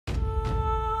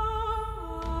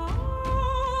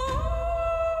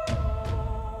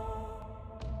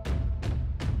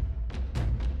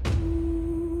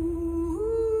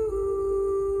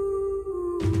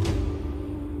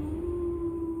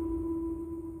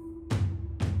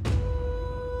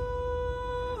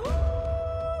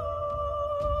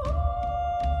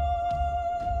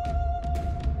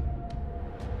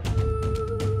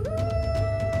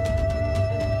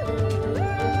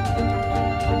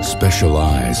special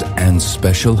eyes and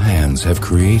special hands have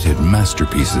created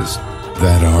masterpieces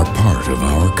that are part of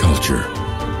our culture.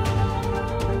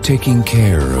 Taking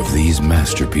care of these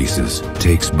masterpieces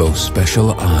takes both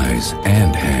special eyes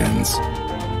and hands,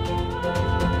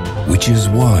 which is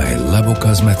why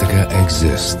Labocosmetica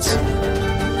exists.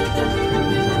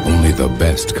 Only the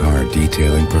best car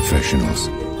detailing professionals,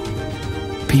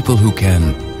 people who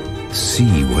can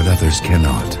see what others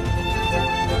cannot.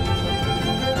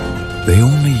 They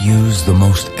only use the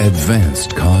most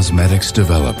advanced cosmetics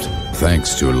developed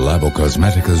thanks to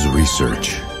Labocosmetica's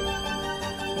research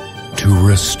to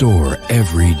restore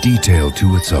every detail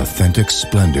to its authentic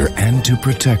splendor and to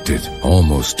protect it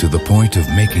almost to the point of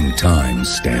making time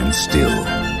stand still.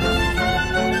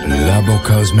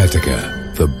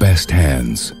 Labocosmetica, the best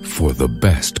hands for the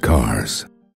best cars.